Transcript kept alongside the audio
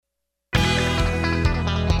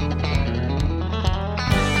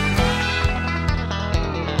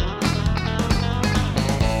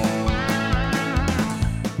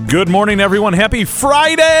Good morning, everyone. Happy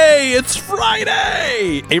Friday! It's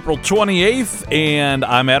Friday, April 28th, and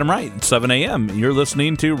I'm Adam Wright, 7 a.m. You're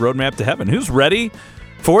listening to Roadmap to Heaven. Who's ready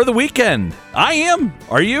for the weekend? I am.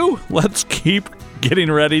 Are you? Let's keep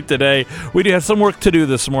getting ready today. We do have some work to do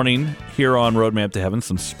this morning here on Roadmap to Heaven,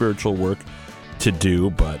 some spiritual work to do,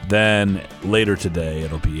 but then later today,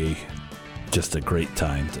 it'll be just a great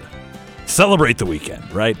time to celebrate the weekend,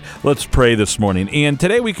 right? Let's pray this morning. And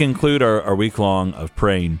today we conclude our week long of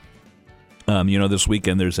praying. This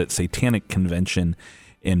weekend there's that Satanic convention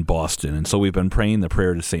in Boston. And so we've been praying the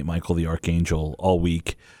prayer to St. Michael the Archangel all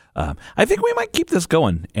week. I think we might keep this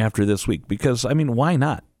going after this week because, why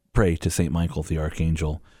not pray to St. Michael the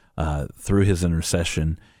Archangel through his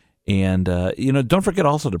intercession? And, don't forget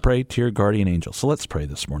also to pray to your guardian angel. So let's pray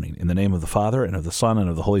this morning. In the name of the Father, and of the Son, and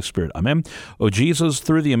of the Holy Spirit. Amen. O Jesus,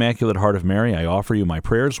 through the Immaculate Heart of Mary, I offer you my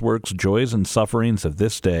prayers, works, joys, and sufferings of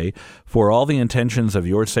this day for all the intentions of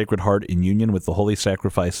your Sacred Heart in union with the holy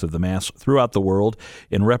sacrifice of the Mass throughout the world,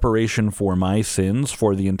 in reparation for my sins,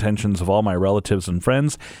 for the intentions of all my relatives and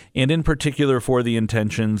friends, and in particular for the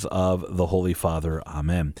intentions of the Holy Father.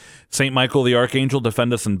 Amen. St. Michael the Archangel,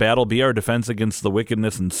 defend us in battle. Be our defense against the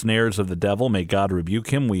wickedness and snares of the devil. May God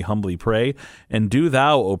rebuke him, we humbly pray. And do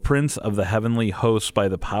thou, O Prince of the heavenly hosts, by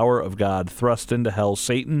the power of God, thrust into hell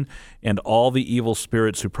Satan and all the evil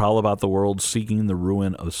spirits who prowl about the world, seeking the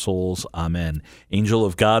ruin of souls. Amen. Angel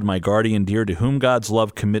of God, my guardian dear, to whom God's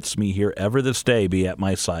love commits me here ever this day, be at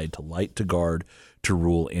my side, to light, to guard, to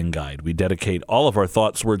rule and guide. We dedicate all of our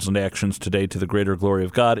thoughts, words, and actions today to the greater glory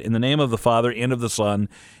of God, in the name of the Father, and of the Son,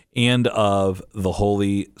 and of the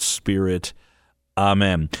Holy Spirit.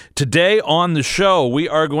 Amen. Today on the show, we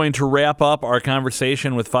are going to wrap up our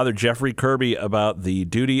conversation with Father Jeffrey Kirby about the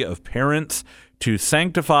duty of parents to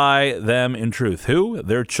sanctify them in truth. Who?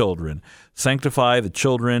 Their children. Sanctify the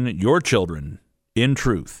children, your children, in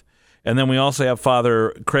truth. And then we also have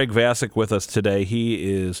Father Craig Vasick with us today.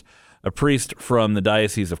 He is a priest from the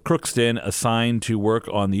Diocese of Crookston, assigned to work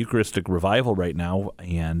on the Eucharistic revival right now,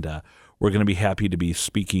 and we're going to be happy to be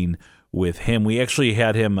speaking with him. We actually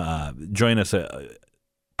had him join us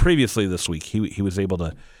previously this week. He was able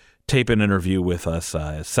to tape an interview with us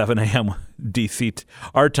at 7 a.m. DC.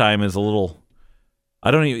 Our time is a little,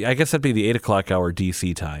 I guess that'd be the 8 o'clock hour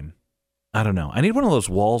DC time. I don't know. I need one of those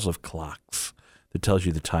walls of clocks that tells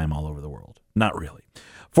you the time all over the world. Not really.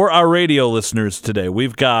 For our radio listeners today,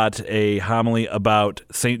 we've got a homily about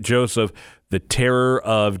St. Joseph, the terror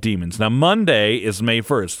of demons. Now, Monday is May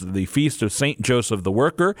 1st, the feast of St. Joseph the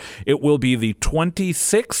Worker. It will be the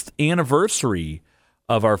 26th anniversary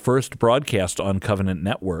of our first broadcast on Covenant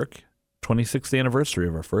Network. 26th anniversary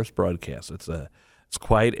of our first broadcast. It's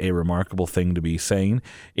quite a remarkable thing to be saying.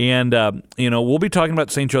 And, we'll be talking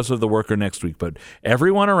about St. Joseph the Worker next week, but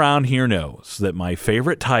everyone around here knows that my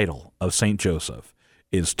favorite title of St. Joseph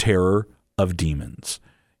is Terror of Demons.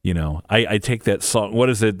 I take that song. What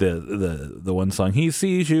is it? The one song, he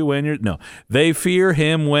sees you when you're, no, they fear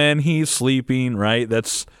him when he's sleeping, right?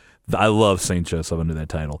 I love St. Joseph under that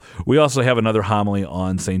title. We also have another homily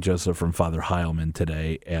on St. Joseph from Father Heilman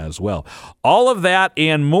today as well. All of that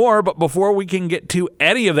and more, but before we can get to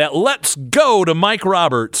any of that, let's go to Mike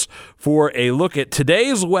Roberts for a look at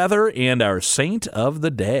today's weather and our saint of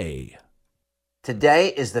the day. Today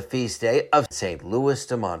is the feast day of St. Louis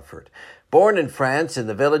de Montfort. Born in France in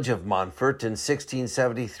the village of Montfort in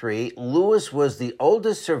 1673, Louis was the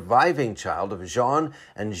oldest surviving child of Jean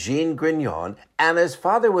and Jean Grignon, and his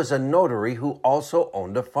father was a notary who also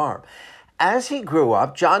owned a farm. As he grew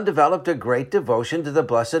up, John developed a great devotion to the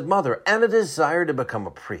Blessed Mother and a desire to become a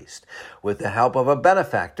priest. With the help of a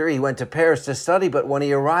benefactor, he went to Paris to study, but when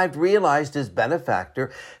he arrived, realized his benefactor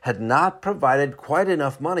had not provided quite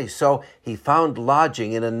enough money, so he found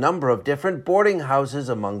lodging in a number of different boarding houses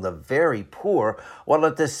among the very poor, while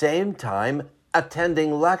at the same time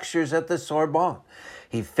attending lectures at the Sorbonne.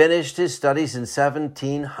 He finished his studies in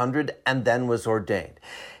 1700 and then was ordained.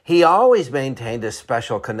 He always maintained a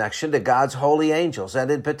special connection to God's holy angels, and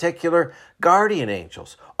in particular, guardian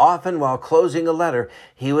angels. Often while closing a letter,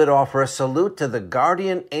 he would offer a salute to the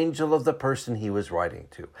guardian angel of the person he was writing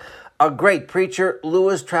to. A great preacher,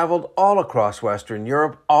 Louis traveled all across Western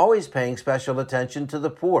Europe, always paying special attention to the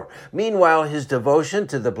poor. Meanwhile, his devotion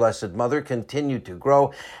to the Blessed Mother continued to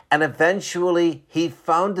grow, and eventually he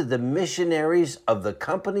founded the Missionaries of the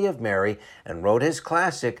Company of Mary and wrote his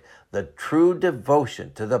classic, The True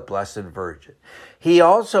Devotion to the Blessed Virgin. He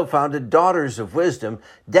also founded Daughters of Wisdom,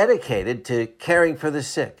 dedicated to caring for the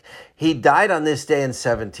sick. He died on this day in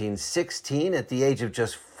 1716 at the age of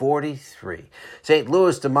just 43. St.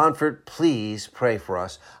 Louis de Montfort, please pray for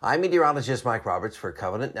us. I'm meteorologist Mike Roberts for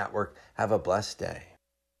Covenant Network. Have a blessed day.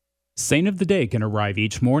 Saint of the Day can arrive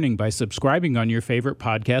each morning by subscribing on your favorite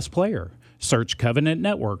podcast player. Search Covenant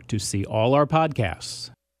Network to see all our podcasts.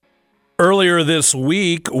 Earlier this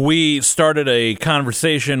week, we started a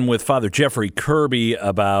conversation with Father Jeffrey Kirby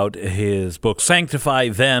about his book, Sanctify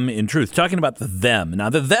Them in Truth, talking about the them. Now,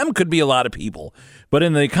 the them could be a lot of people, but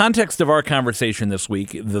in the context of our conversation this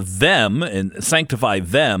week, the them, and Sanctify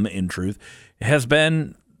Them in Truth, has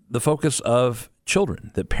been the focus of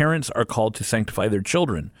children, that parents are called to sanctify their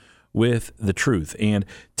children with the truth. And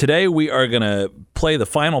today we are going to play the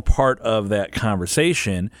final part of that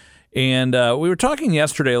conversation. And we were talking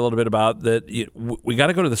yesterday a little bit about that we got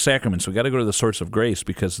to go to the sacraments. We got to go to the source of grace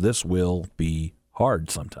because this will be hard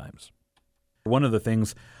sometimes. One of the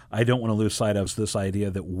things I don't want to lose sight of is this idea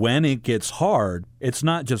that when it gets hard, it's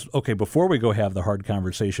not just, okay, before we go have the hard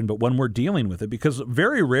conversation, but when we're dealing with it, because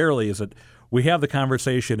very rarely is it we have the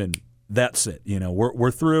conversation and that's it. You know,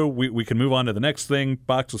 we're through. We can move on to the next thing.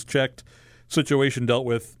 Box is checked. Situation dealt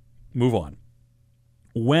with. Move on.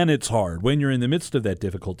 When it's hard, when you're in the midst of that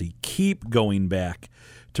difficulty, keep going back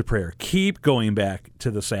to prayer. Keep going back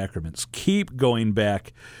to the sacraments. Keep going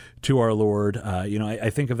back to our Lord. I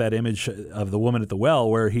think of that image of the woman at the well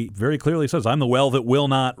where he very clearly says, I'm the well that will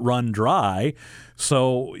not run dry.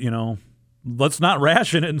 So, let's not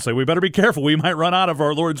ration it and say, we better be careful. We might run out of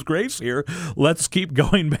our Lord's grace here. Let's keep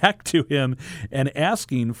going back to him and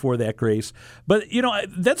asking for that grace. But,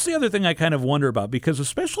 that's the other thing I kind of wonder about, because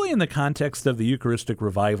especially in the context of the Eucharistic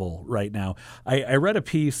revival right now, I read a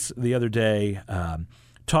piece the other day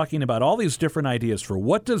talking about all these different ideas for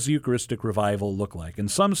what does Eucharistic revival look like. And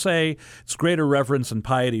some say it's greater reverence and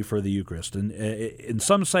piety for the Eucharist. And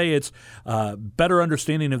some say it's better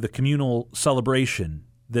understanding of the communal celebration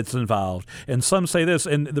that's involved. And some say this,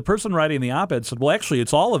 and the person writing the op-ed said, well, actually,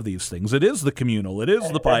 it's all of these things. It is the communal, it is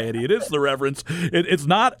the piety, it is the reverence. It's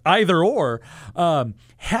not either or.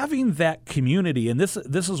 Having that community, and this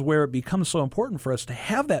is where it becomes so important for us to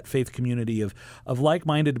have that faith community of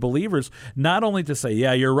like-minded believers, not only to say,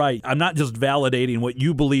 yeah, you're right, I'm not just validating what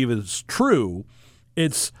you believe is true,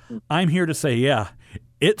 I'm here to say, yeah,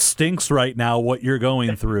 it stinks right now what you're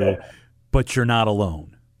going through, but you're not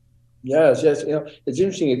alone. Yes. It's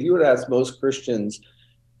interesting. If you were to ask most Christians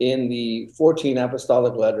in the 14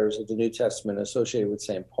 apostolic letters of the New Testament associated with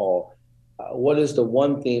St. Paul, what is the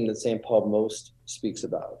one theme that St. Paul most speaks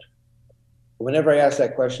about? Whenever I ask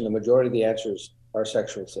that question, the majority of the answers are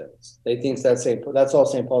sexual sins. They think that's all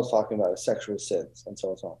St. Paul's talking about is sexual sins and so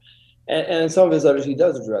on and so on. And in some of his letters, he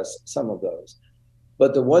does address some of those.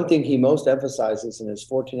 But the one thing he most emphasizes in his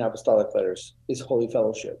 14 apostolic letters is holy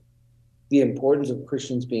fellowship. The importance of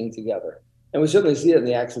Christians being together. And we certainly see it in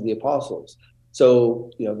the Acts of the Apostles. So,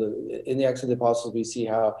 in the Acts of the Apostles, we see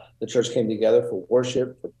how the church came together for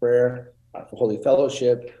worship, for prayer, for holy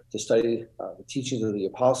fellowship, to study the teachings of the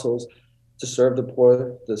apostles, to serve the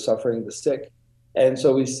poor, the suffering, the sick. And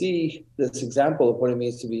so we see this example of what it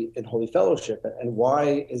means to be in holy fellowship. And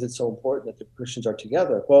why is it so important that the Christians are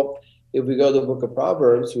together? Well, if we go to the book of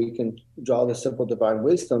Proverbs, we can draw the simple divine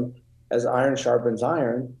wisdom as iron sharpens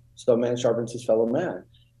iron, so man sharpens his fellow man.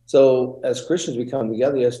 So as Christians, we come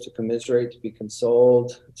together, yes, to commiserate, to be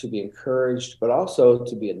consoled, to be encouraged, but also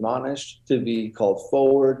to be admonished, to be called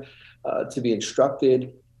forward, to be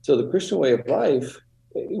instructed. So the Christian way of life,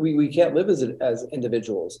 we can't live as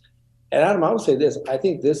individuals. And Adam, I would say this, I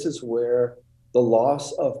think this is where the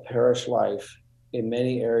loss of parish life in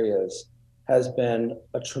many areas has been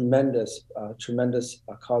a tremendous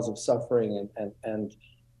cause of suffering and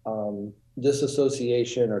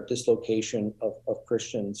disassociation or dislocation of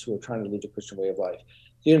Christians who are trying to live the Christian way of life.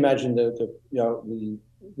 So you imagine the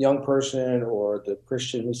young person or the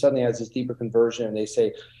Christian who suddenly has this deeper conversion and they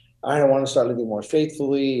say, I don't want to start living more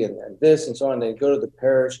faithfully and this and so on. They go to the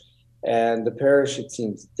parish and the parish, it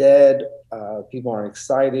seems dead. People aren't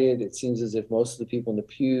excited. It seems as if most of the people in the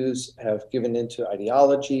pews have given into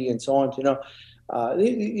ideology and so on.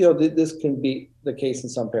 This can be the case in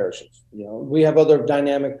some parishes. We have other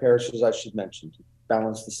dynamic parishes, I should mention, to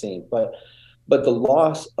balance the scene. But the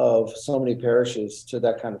loss of so many parishes to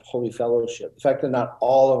that kind of holy fellowship, the fact that not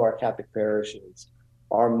all of our Catholic parishes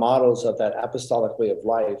are models of that apostolic way of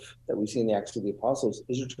life that we see in the Acts of the Apostles,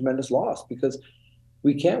 is a tremendous loss because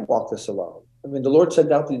we can't walk this alone. I mean, the Lord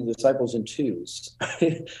sent out the disciples in twos.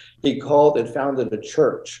 He called and founded a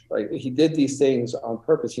church. Right? He did these things on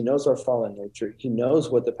purpose. He knows our fallen nature. He knows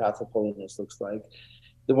what the path of holiness looks like.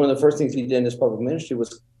 One of the first things he did in his public ministry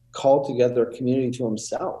was call together a community to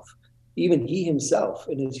himself. Even he himself,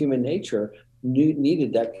 in his human nature,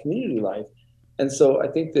 needed that community life. And so I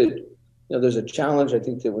think that there's a challenge. I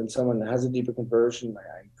think that when someone has a deeper conversion,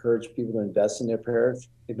 I encourage people to invest in their parish.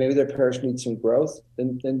 If maybe their parish needs some growth,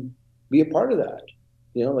 then be a part of that.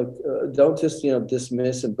 Don't just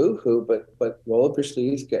dismiss and boo-hoo, but roll up your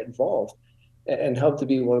sleeves, get involved, and help to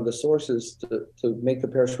be one of the sources to make the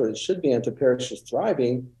parish what it should be. And if the parish is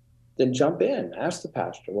thriving, then jump in, ask the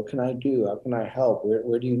pastor, what can I do? How can I help?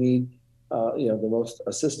 Where do you need the most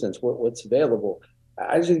assistance? What's available?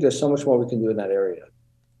 I just think there's so much more we can do in that area.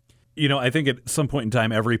 I think at some point in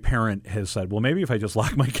time, every parent has said, well, maybe if I just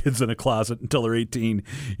lock my kids in a closet until they're 18,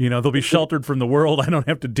 they'll be sheltered from the world. I don't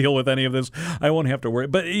have to deal with any of this. I won't have to worry.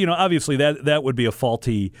 But, obviously that would be a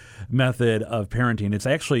faulty method of parenting. It's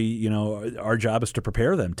actually, our job is to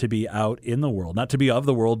prepare them to be out in the world, not to be of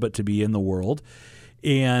the world, but to be in the world.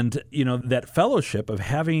 And, that fellowship of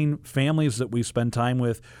having families that we spend time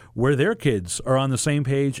with where their kids are on the same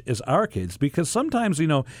page as our kids. Because sometimes,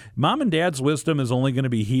 mom and dad's wisdom is only going to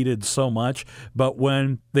be heeded so much. But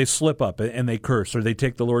when they slip up and they curse or they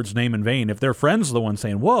take the Lord's name in vain, if their friend's the one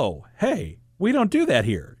saying, whoa, hey, we don't do that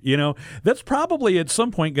here. That's probably at some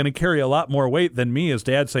point going to carry a lot more weight than me as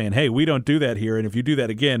dad saying, hey, we don't do that here. And if you do that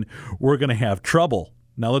again, we're going to have trouble.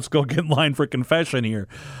 Now let's go get in line for confession here.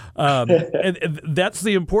 And that's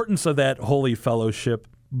the importance of that holy fellowship.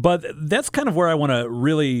 But that's kind of where I want to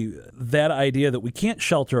really, that idea that we can't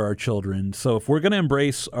shelter our children. So if we're going to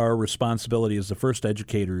embrace our responsibility as the first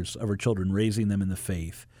educators of our children, raising them in the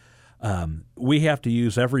faith, we have to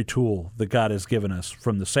use every tool that God has given us,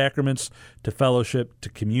 from the sacraments to fellowship to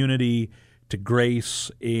community to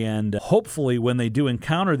grace, and hopefully when they do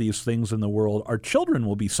encounter these things in the world, our children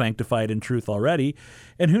will be sanctified in truth already,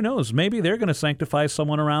 and who knows, maybe they're going to sanctify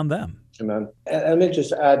someone around them. Amen. And let me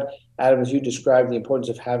just add, Adam, as you described the importance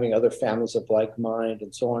of having other families of like mind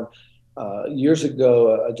and so on. Years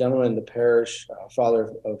ago, a gentleman in the parish,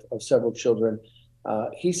 father of several children,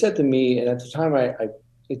 he said to me, and at the time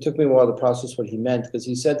it took me a while to process what he meant, because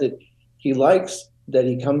he said that he likes that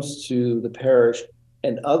he comes to the parish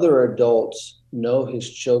and other adults know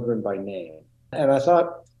his children by name. And I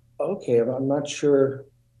thought, okay, I'm not sure,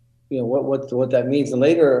 what that means. And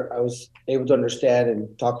later I was able to understand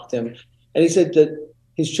and talk with him. And he said that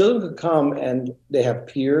his children could come and they have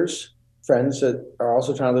peers, friends that are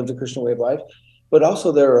also trying to live the Christian way of life, but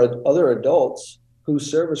also there are other adults who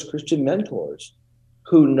serve as Christian mentors,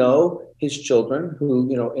 who know his children, who,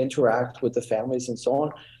 interact with the families and so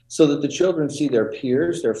on, so that the children see their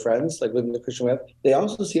peers, their friends, like living the Christian way. They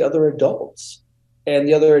also see other adults, and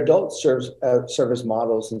the other adults serve as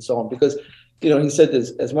models and so on. Because, he said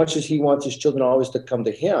this, as much as he wants his children always to come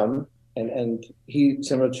to him, and he,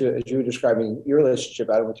 similar to as you were describing your relationship,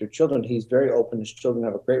 Adam, with your children, he's very open. His children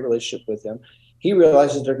have a great relationship with him. He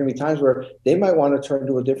realizes there are going to be times where they might want to turn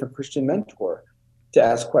to a different Christian mentor to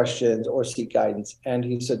ask questions or seek guidance. And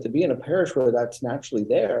he said to be in a parish where that's naturally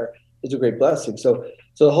there is a great blessing. So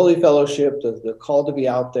the Holy Fellowship, the call to be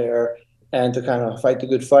out there and to kind of fight the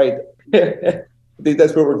good fight, I think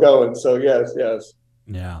that's where we're going. So yes.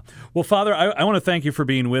 Yeah. Well, Father, I want to thank you for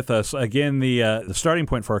being with us. Again, the starting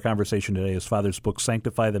point for our conversation today is Father's book,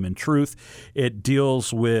 Sanctify Them in Truth. It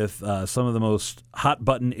deals with some of the most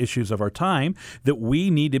hot-button issues of our time that we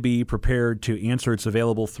need to be prepared to answer. It's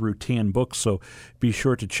available through TAN Books, so be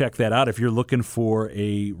sure to check that out if you're looking for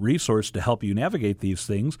a resource to help you navigate these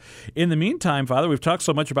things. In the meantime, Father, we've talked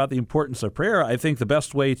so much about the importance of prayer. I think the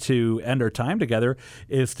best way to end our time together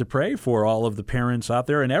is to pray for all of the parents out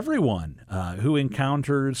there and everyone who encounters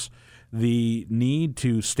the need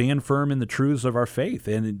to stand firm in the truths of our faith.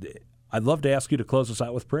 And I'd love to ask you to close us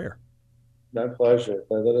out with prayer. My pleasure.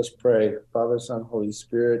 Let us pray. Father, Son, Holy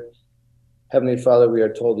Spirit. Heavenly Father, we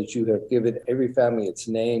are told that you have given every family its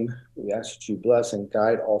name. We ask that you bless and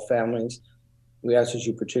guide all families. We ask that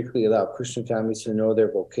you particularly allow Christian families to know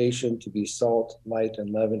their vocation, to be salt, light,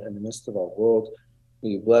 and leaven in the midst of our world. May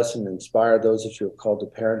you bless and inspire those that you have called to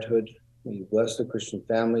parenthood. May you bless the Christian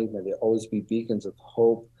family. May they always be beacons of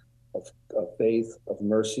hope, of faith, of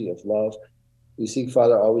mercy, of love. We seek,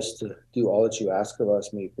 Father, always to do all that you ask of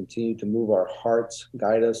us. May you continue to move our hearts,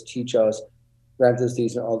 guide us, teach us, grant us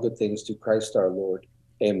these and all good things through Christ our Lord.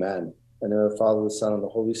 Amen. And in the Father, the Son, and the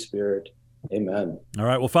Holy Spirit. Amen. All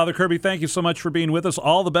right. Well, Father Kirby, thank you so much for being with us.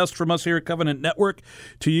 All the best from us here at Covenant Network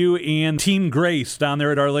to you and Team Grace down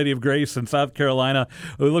there at Our Lady of Grace in South Carolina.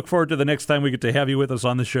 We look forward to the next time we get to have you with us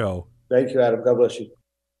on the show. Thank you, Adam. God bless you.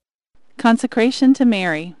 Consecration to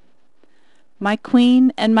Mary. My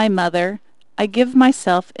Queen and my Mother, I give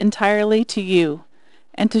myself entirely to you,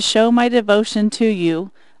 and to show my devotion to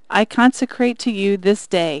you, I consecrate to you this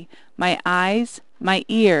day my eyes, my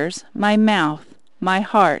ears, my mouth, my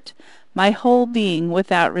heart, my whole being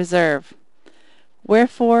without reserve.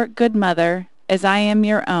 Wherefore, good Mother, as I am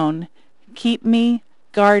your own, keep me,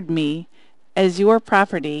 guard me, as your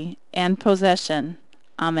property and possession.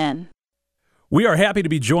 Amen. We are happy to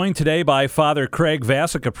be joined today by Father Craig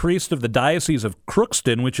Vasic, a priest of the Diocese of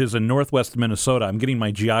Crookston, which is in northwest Minnesota. I'm getting my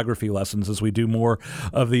geography lessons as we do more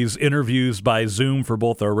of these interviews by Zoom for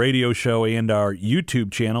both our radio show and our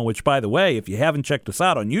YouTube channel, which, by the way, if you haven't checked us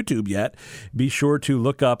out on YouTube yet, be sure to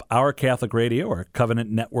look up Our Catholic Radio or Covenant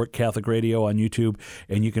Network Catholic Radio on YouTube,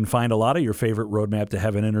 and you can find a lot of your favorite Roadmap to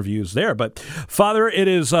Heaven interviews there. But, Father, it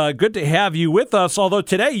is good to have you with us, although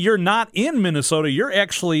today you're not in Minnesota. You're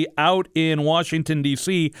actually out in Washington,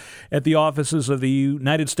 D.C. at the offices of the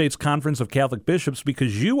United States Conference of Catholic Bishops,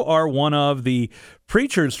 because you are one of the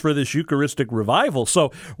preachers for this Eucharistic revival.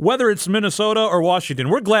 So whether it's Minnesota or Washington,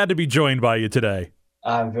 we're glad to be joined by you today.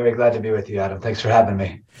 I'm very glad to be with you, Adam. Thanks for having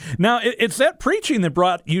me. Now, it's that preaching that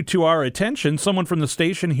brought you to our attention. Someone from the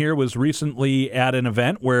station here was recently at an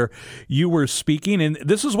event where you were speaking, and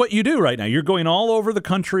this is what you do right now. You're going all over the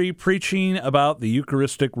country preaching about the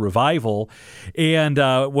Eucharistic revival. And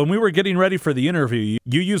when we were getting ready for the interview,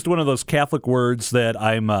 you used one of those Catholic words that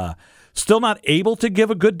I'm still not able to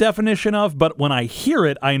give a good definition of, but when I hear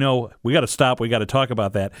it, I know we got to stop, we got to talk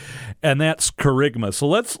about that, and that's kerygma. So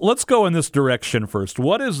let's go in this direction first.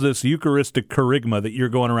 What is this Eucharistic kerygma that you're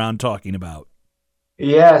going around talking about?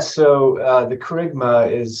 Yeah, so the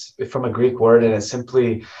kerygma is from a Greek word, and it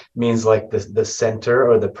simply means like the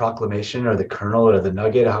center or the proclamation or the kernel or the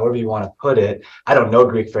nugget, however you want to put it. I don't know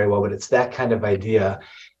Greek very well, but it's that kind of idea.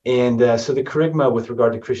 And so the kerygma with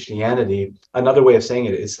regard to Christianity, another way of saying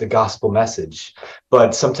it is the gospel message.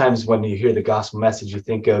 But sometimes when you hear the gospel message, you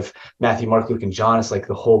think of Matthew, Mark, Luke, and John. It's like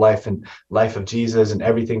the whole life of Jesus and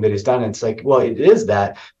everything that he's done. And it's like, well, it is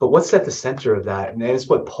that, but what's at the center of that? And it's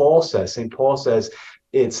what Paul says. St. Paul says,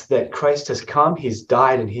 it's that Christ has come, he's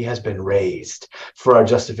died, and he has been raised for our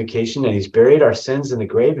justification, and he's buried our sins in the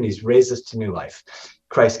grave, and he's raised us to new life.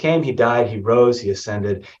 Christ came, he died, he rose, he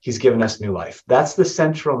ascended, he's given us new life. That's the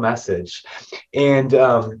central message. And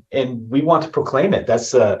we want to proclaim it.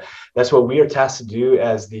 That's what we are tasked to do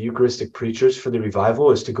as the Eucharistic preachers for the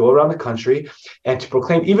revival, is to go around the country and to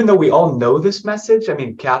proclaim, even though we all know this message. I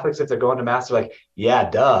mean, Catholics, if they're going to Mass, they're like, yeah,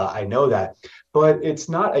 duh, I know that. But it's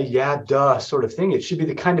not a yeah, duh sort of thing. It should be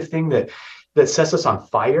the kind of thing that sets us on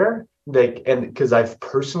fire. Like, and because I've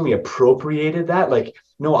personally appropriated that, like,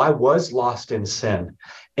 no, I was lost in sin.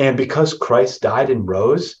 And because Christ died and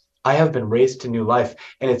rose, I have been raised to new life.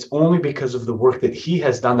 And it's only because of the work that he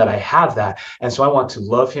has done that I have that. And so I want to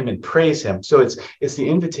love him and praise him. So it's the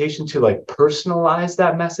invitation to like personalize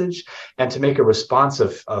that message and to make a response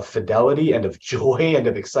of fidelity and of joy and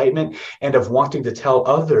of excitement and of wanting to tell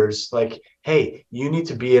others, like, hey, you need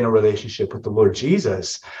to be in a relationship with the Lord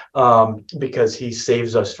Jesus because he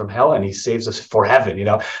saves us from hell and he saves us for heaven, you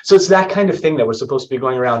know? So it's that kind of thing that we're supposed to be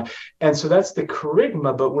going around. And so that's the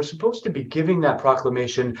kerygma, but we're supposed to be giving that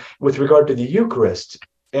proclamation with regard to the Eucharist.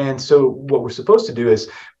 And so what we're supposed to do is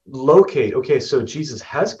locate, okay, so Jesus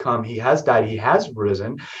has come, he has died, he has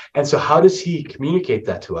risen. And so how does he communicate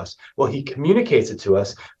that to us? Well, he communicates it to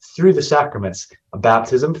us through the sacraments,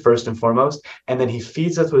 baptism first and foremost, and then he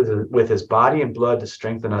feeds us with his body and blood to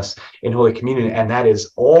strengthen us in Holy Communion. And that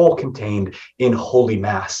is all contained in Holy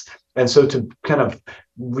Mass. And so to kind of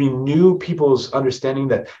renew people's understanding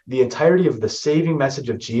that the entirety of the saving message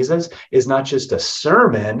of Jesus is not just a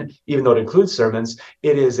sermon, even though it includes sermons,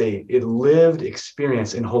 it is a lived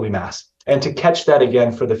experience in Holy Mass. And to catch that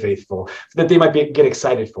again for the faithful, that they might get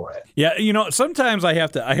excited for it. Yeah, you know, sometimes I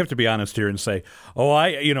have to be honest here and say,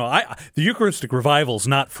 the Eucharistic revival is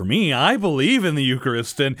not for me. I believe in the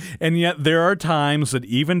Eucharist, and yet there are times that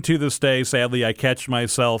even to this day, sadly, I catch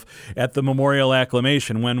myself at the memorial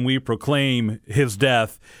acclamation when we proclaim his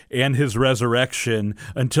death and his resurrection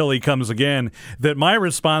until he comes again, that my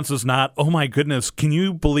response is not, oh my goodness, can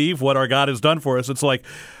you believe what our God has done for us? It's like,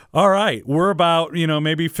 all right, we're about,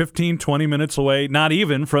 maybe 15, 20 minutes away, not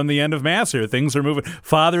even from the end of Mass here. Things are moving.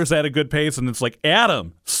 Father's at a good pace, and it's like,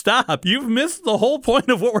 Adam, stop. You've missed the whole point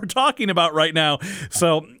of what we're talking about right now.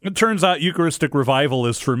 So it turns out Eucharistic revival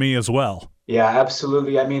is for me as well. Yeah,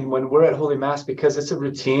 absolutely. I mean, when we're at Holy Mass, because it's a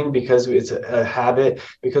routine, because it's a habit,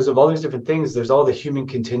 because of all these different things, there's all the human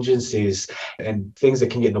contingencies and things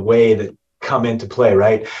that can get in the way that come into play,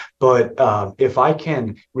 right? But if I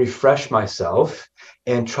can refresh myself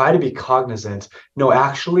and try to be cognizant, no,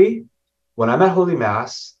 actually, when I'm at Holy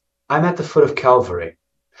Mass, I'm at the foot of Calvary.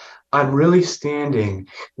 I'm really standing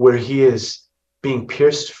where he is being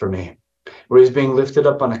pierced for me, where he's being lifted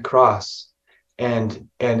up on a cross, and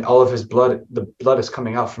all of his blood, the blood is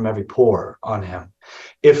coming out from every pore on him.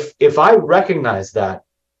 If I recognize that,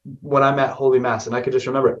 when I'm at Holy Mass, and I could just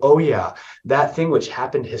remember, oh yeah, that thing which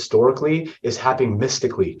happened historically is happening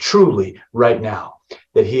mystically, truly right now,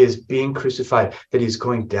 that he is being crucified, that he's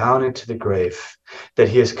going down into the grave, that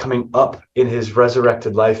he is coming up in his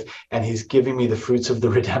resurrected life, and he's giving me the fruits of the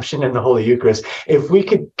redemption in the Holy Eucharist. If we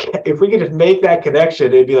could just make that connection,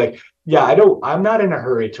 it'd be like, yeah, I'm not in a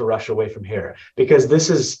hurry to rush away from here, because this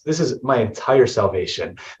is my entire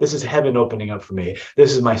salvation. This is heaven opening up for me.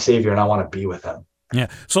 This is my Savior, and I want to be with him. Yeah.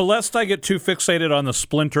 So lest I get too fixated on the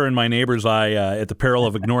splinter in my neighbor's eye at the peril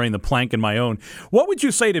of ignoring the plank in my own, what would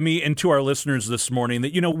you say to me and to our listeners this morning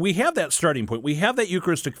that, we have that starting point. We have that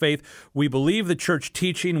Eucharistic faith. We believe the church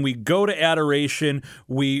teaching. We go to adoration.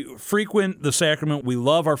 We frequent the sacrament. We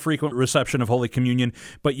love our frequent reception of Holy Communion.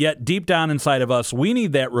 But yet deep down inside of us, we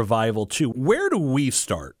need that revival too. Where do we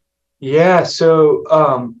start? Yeah, so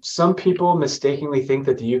some people mistakenly think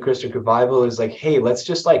that the Eucharistic revival is like, hey, let's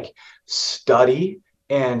just like study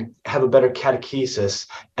and have a better catechesis,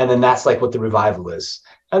 and then that's like what the revival is.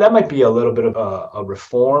 And that might be a little bit of a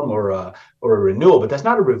reform or a renewal, but that's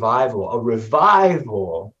not a revival. A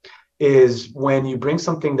revival is when you bring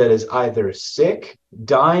something that is either sick,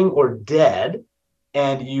 dying, or dead,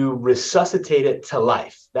 and you resuscitate it to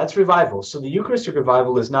life. That's revival. So the Eucharistic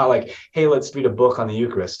revival is not like, hey, let's read a book on the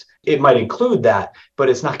Eucharist. It might include that, but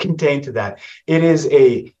it's not contained to that. It is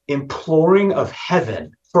a imploring of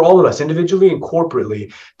heaven for all of us, individually and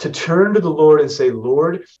corporately, to turn to the Lord and say,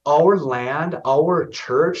 Lord, our land, our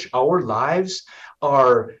church, our lives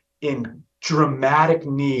are in dramatic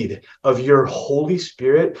need of your Holy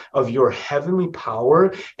Spirit, of your heavenly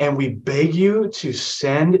power, and we beg you to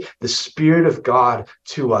send the Spirit of God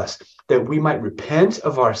to us, that we might repent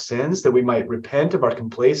of our sins, that we might repent of our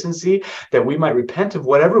complacency, that we might repent of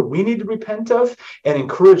whatever we need to repent of, and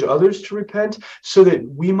encourage others to repent, so that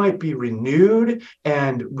we might be renewed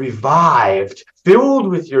and revived, filled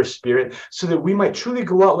with your Spirit, so that we might truly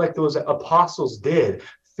go out like those apostles did,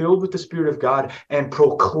 filled with the Spirit of God and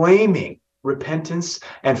proclaiming repentance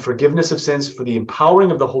and forgiveness of sins for the empowering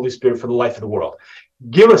of the Holy Spirit for the life of the world.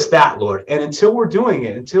 Give us that, Lord. And until we're doing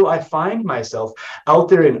it, until I find myself out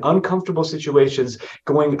there in uncomfortable situations,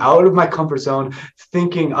 going out of my comfort zone,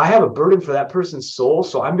 thinking I have a burden for that person's soul,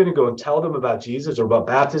 so I'm going to go and tell them about Jesus or about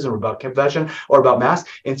baptism or about confession or about Mass,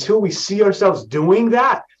 until we see ourselves doing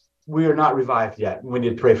that, we are not revived yet. We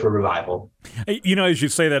need to pray for revival. As you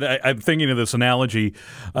say that, I'm thinking of this analogy.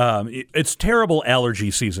 It's terrible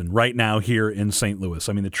allergy season right now here in St. Louis.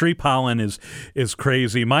 I mean, the tree pollen is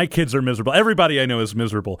crazy. My kids are miserable. Everybody I know is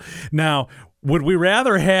miserable. Now, would we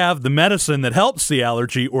rather have the medicine that helps the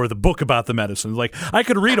allergy or the book about the medicine? Like, I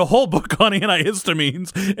could read a whole book on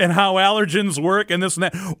antihistamines and how allergens work and this and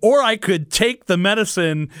that, or I could take the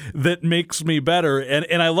medicine that makes me better.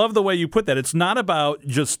 And I love the way you put that. It's not about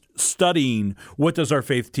just studying what does our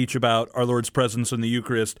faith teach about our Lord's presence in the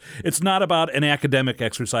Eucharist. It's not about an academic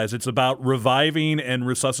exercise. It's about reviving and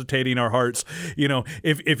resuscitating our hearts.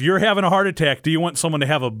 If you're having a heart attack, do you want someone to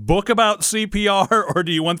have a book about CPR, or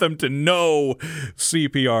do you want them to know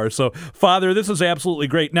CPR? So, Father, this is absolutely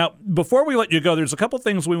great. Now, before we let you go, there's a couple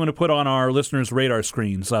things we want to put on our listeners' radar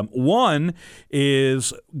screens. One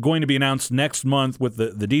is going to be announced next month with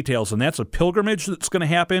the details, and that's a pilgrimage that's going to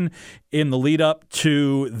happen in the lead up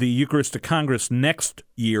to the Eucharistic Congress next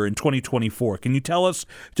year in 2024. Can you tell us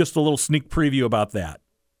just a little sneak preview about that?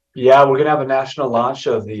 Yeah, we're going to have a national launch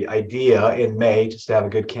of the idea in May, just to have a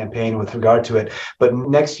good campaign with regard to it. But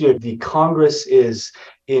next year, the Congress is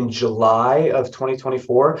in July of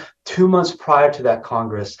 2024. 2 months prior to that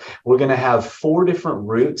Congress, we're going to have 4 different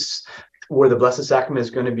routes where the Blessed Sacrament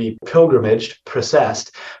is going to be pilgrimaged,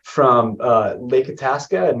 processed from Lake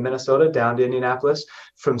Itasca in Minnesota down to Indianapolis,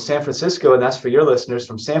 from San Francisco, and that's for your listeners,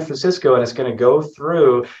 from San Francisco, and it's going to go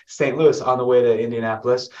through St. Louis on the way to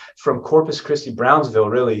Indianapolis, from Corpus Christi, Brownsville,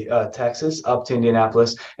 really, Texas, up to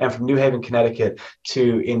Indianapolis, and from New Haven, Connecticut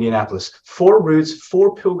to Indianapolis. 4 routes,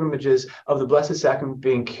 4 pilgrimages of the Blessed Sacrament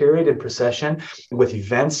being carried in procession, with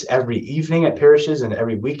events every evening at parishes and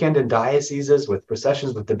every weekend in dioceses, with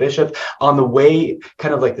processions with the bishop, on the way,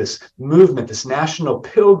 kind of like this movement, this national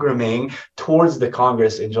pilgriming towards the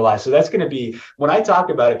Congress in July. So that's going to be, when I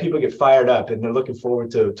talk about it, people get fired up and they're looking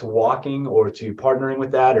forward to walking or to partnering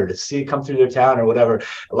with that, or to see it come through their town or whatever.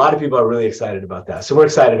 A lot of people are really excited about that. So we're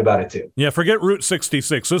excited about it too. Yeah, forget Route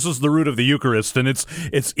 66. This is the route of the Eucharist, and it's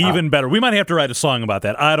even better. We might have to write a song about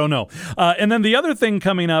that. I don't know. And then the other thing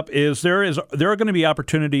coming up is there are going to be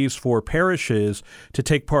opportunities for parishes to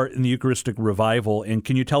take part in the Eucharistic revival. And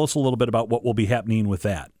can you tell us a little bit about what will be happening with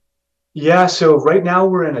that? Yeah, so right now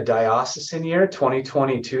we're in a diocesan year,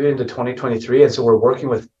 2022 into 2023, and so we're working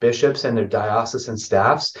with bishops and their diocesan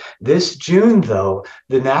staffs. This June, though,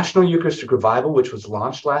 the National Eucharistic Revival, which was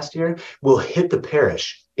launched last year, will hit the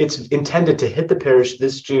parish. It's intended to hit the parish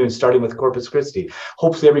this June, starting with Corpus Christi.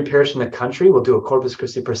 Hopefully, every parish in the country will do a Corpus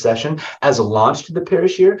Christi procession as a launch to the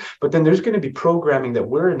parish year. But then there's going to be programming that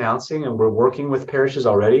we're announcing, and we're working with parishes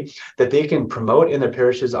already, that they can promote in their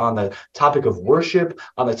parishes on the topic of worship,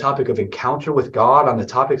 on the topic of encounter with God, on the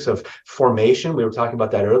topics of formation. We were talking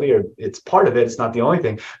about that earlier. It's part of it. It's not the only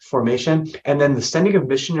thing. Formation. And then the sending of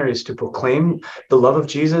missionaries to proclaim the love of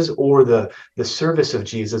Jesus or the service of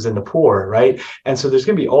Jesus in the poor, right? And so there's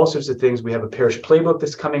going to be all sorts of things. We have a parish playbook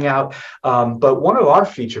that's coming out. But one of our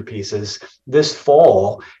feature pieces this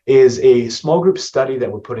fall is a small group study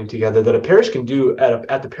that we're putting together that a parish can do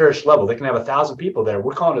at the parish level. They can have 1,000 people there.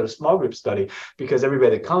 We're calling it a small group study because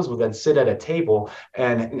everybody that comes will then sit at a table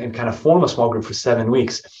and kind of form a small group for 7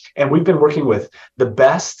 weeks. And we've been working with the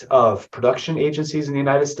best of production agencies in the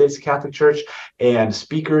United States Catholic Church and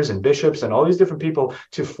speakers and bishops and all these different people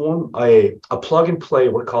to form a plug and play,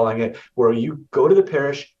 we're calling it, where you go to the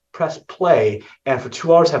parish, press play, and for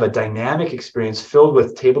 2 hours have a dynamic experience filled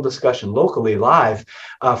with table discussion locally live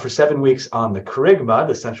for 7 weeks on the Kerygma,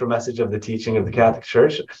 the central message of the teaching of the Catholic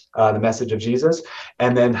Church, the message of Jesus,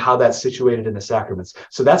 and then how that's situated in the sacraments.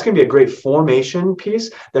 So that's going to be a great formation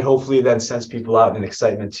piece that hopefully then sends people out in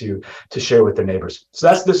excitement to share with their neighbors. So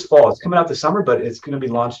that's this fall. It's coming out this summer, but it's going to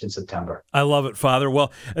be launched in September. I love it, Father.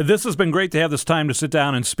 Well, this has been great to have this time to sit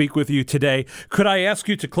down and speak with you today. Could I ask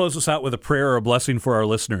you to close us out with a prayer or a blessing for our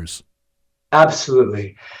listeners?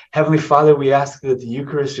 Absolutely. Heavenly Father, we ask that the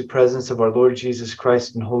Eucharistic presence of our Lord Jesus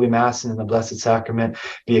Christ in Holy Mass and in the Blessed Sacrament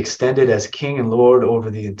be extended as King and Lord over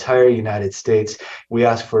the entire United States. We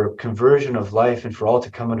ask for conversion of life and for all to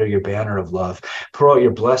come under your banner of love. Pour out your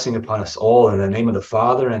blessing upon us all in the name of the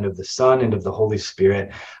Father and of the Son and of the Holy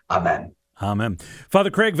Spirit. Amen. Amen. Father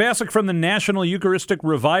Craig Vasick from the National Eucharistic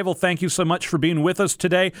Revival, thank you so much for being with us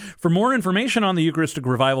today. For more information on the Eucharistic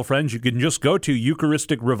Revival, friends, you can just go to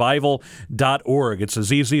eucharisticrevival.org. It's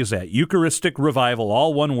as easy as that. Eucharistic Revival,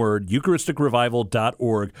 all one word,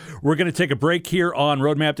 eucharisticrevival.org. We're going to take a break here on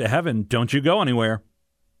Roadmap to Heaven. Don't you go anywhere.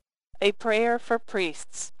 A prayer for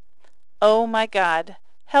priests. Oh my God,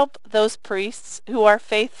 help those priests who are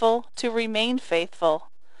faithful to remain faithful.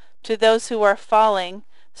 To those who are falling,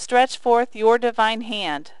 stretch forth your divine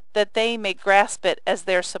hand, that they may grasp it as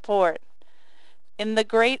their support. In the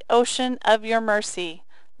great ocean of your mercy,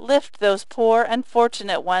 lift those poor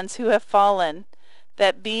unfortunate ones who have fallen,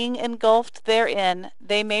 that being engulfed therein,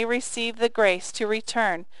 they may receive the grace to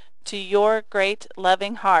return to your great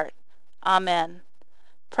loving heart. Amen.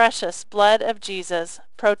 Precious blood of Jesus,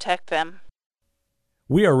 protect them.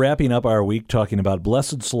 We are wrapping up our week talking about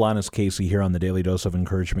Blessed Solanus Casey here on the Daily Dose of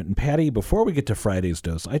Encouragement. And Patty, before we get to Friday's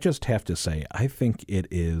dose, I just have to say, I think it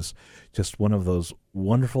is just one of those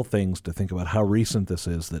wonderful things to think about how recent this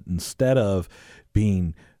is, that instead of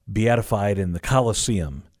being beatified in the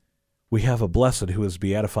Colosseum, we have a blessed who is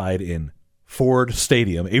beatified in Ford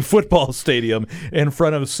Stadium, a football stadium in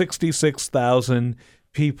front of 66,000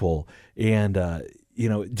 people. And,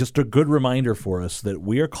 just a good reminder for us that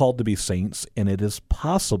we are called to be saints, and it is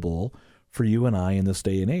possible for you and I in this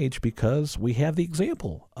day and age because we have the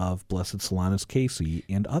example of Blessed Solanus Casey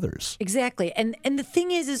and others. Exactly. And the thing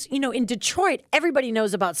is, in Detroit, everybody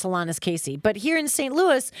knows about Solanus Casey, but here in St.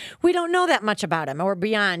 Louis, we don't know that much about him or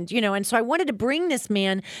beyond, and so I wanted to bring this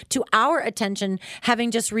man to our attention, having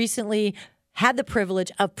just recently had the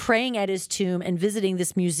privilege of praying at his tomb and visiting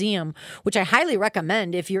this museum, which I highly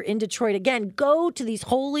recommend if you're in Detroit. Again, go to these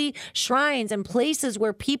holy shrines and places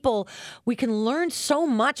where we can learn so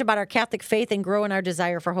much about our Catholic faith and grow in our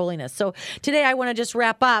desire for holiness. So today I want to just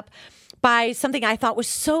wrap up by something I thought was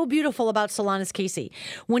so beautiful about Solanus Casey.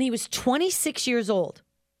 When he was 26 years old,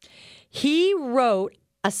 he wrote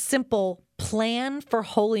a simple plan for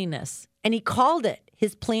holiness, and he called it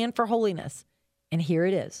his plan for holiness. And here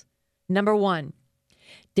it is. Number 1,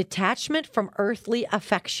 detachment from earthly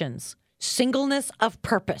affections, singleness of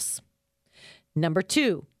purpose. Number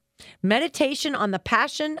 2, meditation on the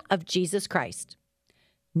passion of Jesus Christ.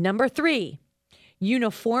 Number 3,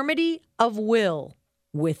 uniformity of will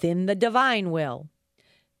within the divine will.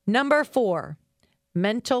 Number 4,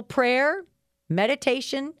 mental prayer,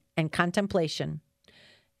 meditation, and contemplation.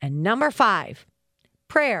 And number 5,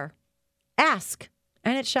 prayer. Ask,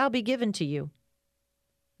 and it shall be given to you.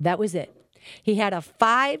 That was it. He had a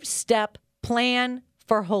 5-step plan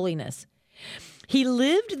for holiness. He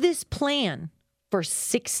lived this plan for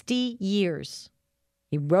 60 years.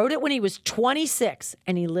 He wrote it when he was 26,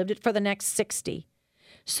 and he lived it for the next 60.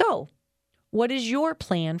 So What is your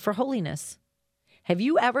plan for holiness? Have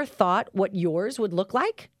you ever thought what yours would look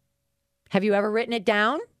like? Have you ever written it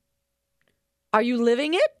down? Are you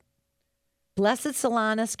living it? Blessed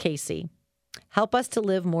Solanus Casey, help us to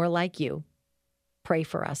live more like you. Pray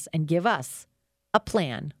for us and give us a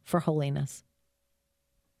plan for holiness.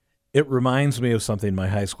 It reminds me of something my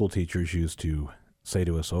high school teachers used to say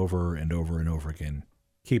to us over and over and over again.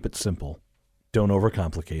 Keep it simple. Don't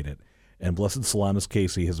overcomplicate it. And Blessed Solanus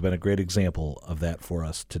Casey has been a great example of that for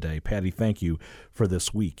us today. Patty, thank you for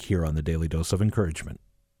this week here on the Daily Dose of Encouragement.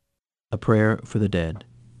 A prayer for the dead.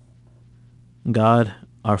 God,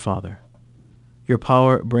 our Father, your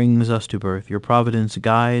power brings us to birth, your providence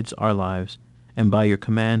guides our lives, and by your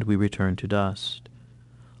command we return to dust.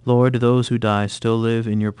 Lord, those who die still live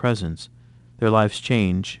in your presence. Their lives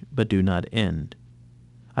change, but do not end.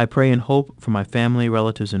 I pray in hope for my family,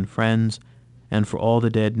 relatives, and friends, and for all the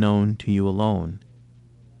dead known to you alone.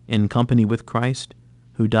 In company with Christ,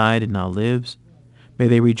 who died and now lives, may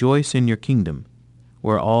they rejoice in your kingdom,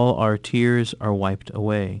 where all our tears are wiped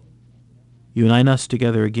away. Unite us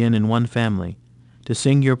together again in one family, to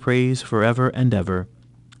sing your praise forever and ever.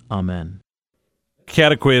 Amen.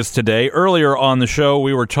 Catequiz today. Earlier on the show,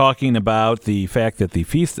 we were talking about the fact that the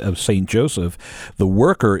Feast of St. Joseph, the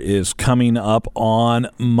Worker, is coming up on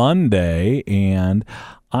Monday, and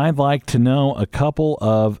I'd like to know a couple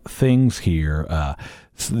of things here.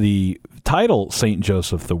 The title, St.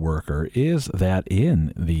 Joseph the Worker, is that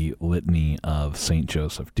in the Litany of St.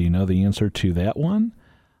 Joseph? Do you know the answer to that one?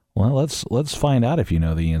 Well, let's find out if you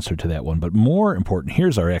know the answer to that one. But more important,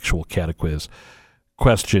 here's our actual catequiz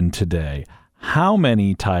question today. How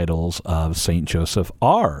many titles of St. Joseph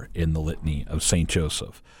are in the Litany of St.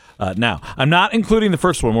 Joseph? Now, I'm not including the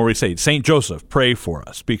first one where we say, St. Joseph, pray for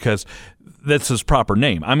us, because that's his proper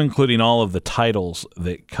name. I'm including all of the titles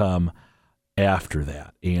that come after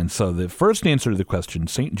that. And so the first answer to the question,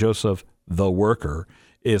 St. Joseph the Worker,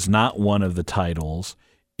 is not one of the titles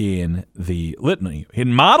in the litany.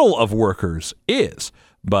 In Model of Workers is,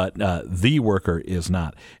 but the Worker is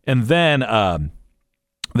not. And then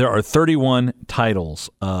there are 31 titles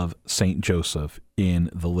of St. Joseph in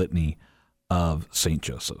the Litany of St.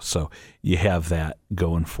 Joseph. So you have that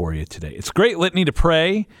going for you today. It's a great litany to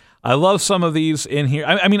pray. I love some of these in here.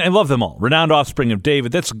 I mean, I love them all. Renowned Offspring of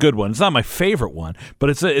David, that's a good one. It's not my favorite one, but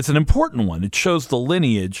it's an important one. It shows the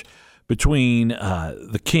lineage between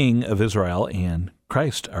the King of Israel and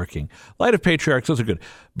Christ, our King. Light of Patriarchs, those are good.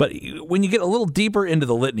 But when you get a little deeper into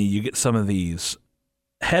the litany, you get some of these.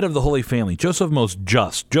 Head of the Holy Family, Joseph most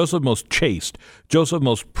just, Joseph most chaste, Joseph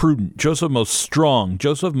most prudent, Joseph most strong,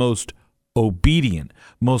 Joseph most obedient,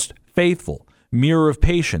 most faithful, mirror of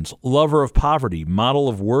patience, lover of poverty, model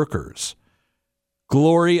of workers,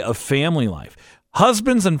 glory of family life.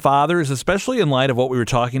 Husbands and fathers, especially in light of what we were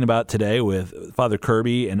talking about today with Father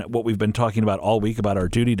Kirby and what we've been talking about all week about our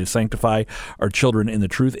duty to sanctify our children in the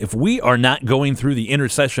truth, if we are not going through the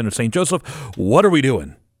intercession of St. Joseph, what are we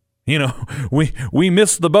doing? You know, we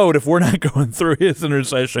miss the boat if we're not going through his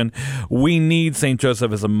intercession. We need St.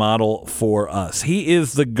 Joseph as a model for us. He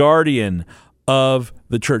is the guardian of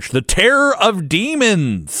the church, the terror of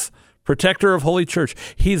demons, protector of Holy Church.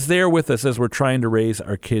 He's there with us as we're trying to raise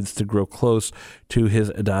our kids to grow close to his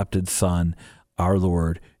adopted Son, our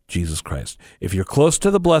Lord Jesus Christ. If you're close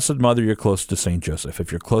to the Blessed Mother, you're close to St. Joseph.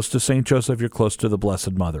 If you're close to St. Joseph, you're close to the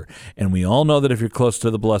Blessed Mother. And we all know that if you're close to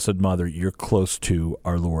the Blessed Mother, you're close to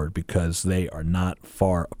our Lord, because they are not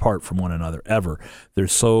far apart from one another ever. They're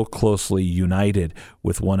so closely united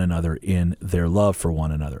with one another in their love for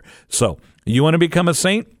one another. So, you want to become a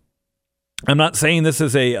saint? I'm not saying this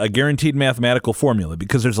is a guaranteed mathematical formula,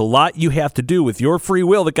 because there's a lot you have to do with your free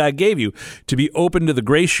will that God gave you to be open to the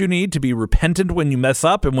grace you need, to be repentant when you mess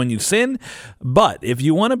up and when you sin. But if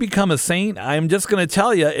you want to become a saint, I'm just going to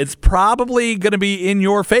tell you, it's probably going to be in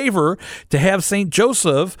your favor to have St.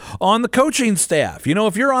 Joseph on the coaching staff. You know,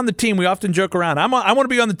 if you're on the team, we often joke around, I want to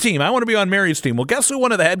be on the team. I want to be on Mary's team. Well, guess who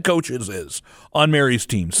one of the head coaches is on Mary's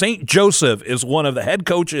team? St. Joseph is one of the head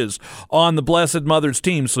coaches on the Blessed Mother's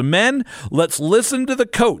team. So men, let's listen to the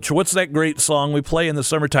coach. What's that great song we play in the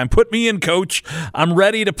summertime? Put me in, coach. I'm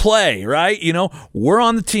ready to play, right? You know, we're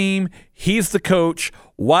on the team. He's the coach.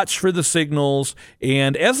 Watch for the signals.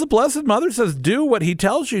 And as the Blessed Mother says, do what he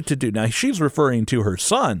tells you to do. Now, she's referring to her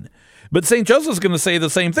son. But St. Joseph's going to say the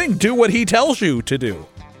same thing. Do what he tells you to do.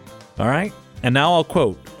 All right? And now I'll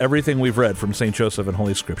quote everything we've read from St. Joseph in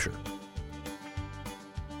Holy Scripture.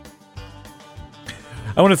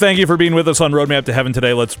 I want to thank you for being with us on Roadmap to Heaven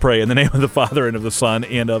today. Let's pray. In the name of the Father, and of the Son,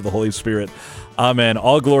 and of the Holy Spirit. Amen.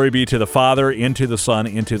 All glory be to the Father, and to the Son,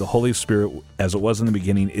 and to the Holy Spirit, as it was in the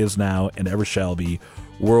beginning, is now, and ever shall be,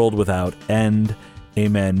 world without end.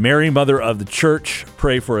 Amen. Mary, Mother of the Church,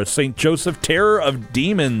 pray for us. St. Joseph, terror of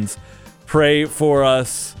demons, pray for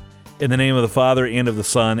us. In the name of the Father, and of the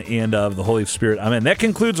Son, and of the Holy Spirit. Amen. That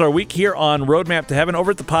concludes our week here on Roadmap to Heaven. Over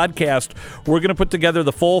at the podcast, we're going to put together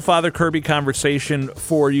the full Father Kirby conversation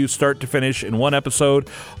for you, start to finish, in one episode.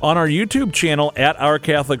 On our YouTube channel at Our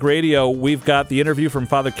Catholic Radio, we've got the interview from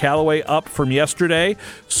Father Calloway up from yesterday.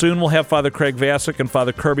 Soon we'll have Father Craig Vasic and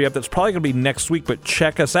Father Kirby up. That's probably going to be next week, but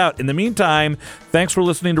check us out. In the meantime, thanks for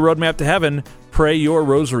listening to Roadmap to Heaven. Pray your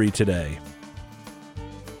rosary today.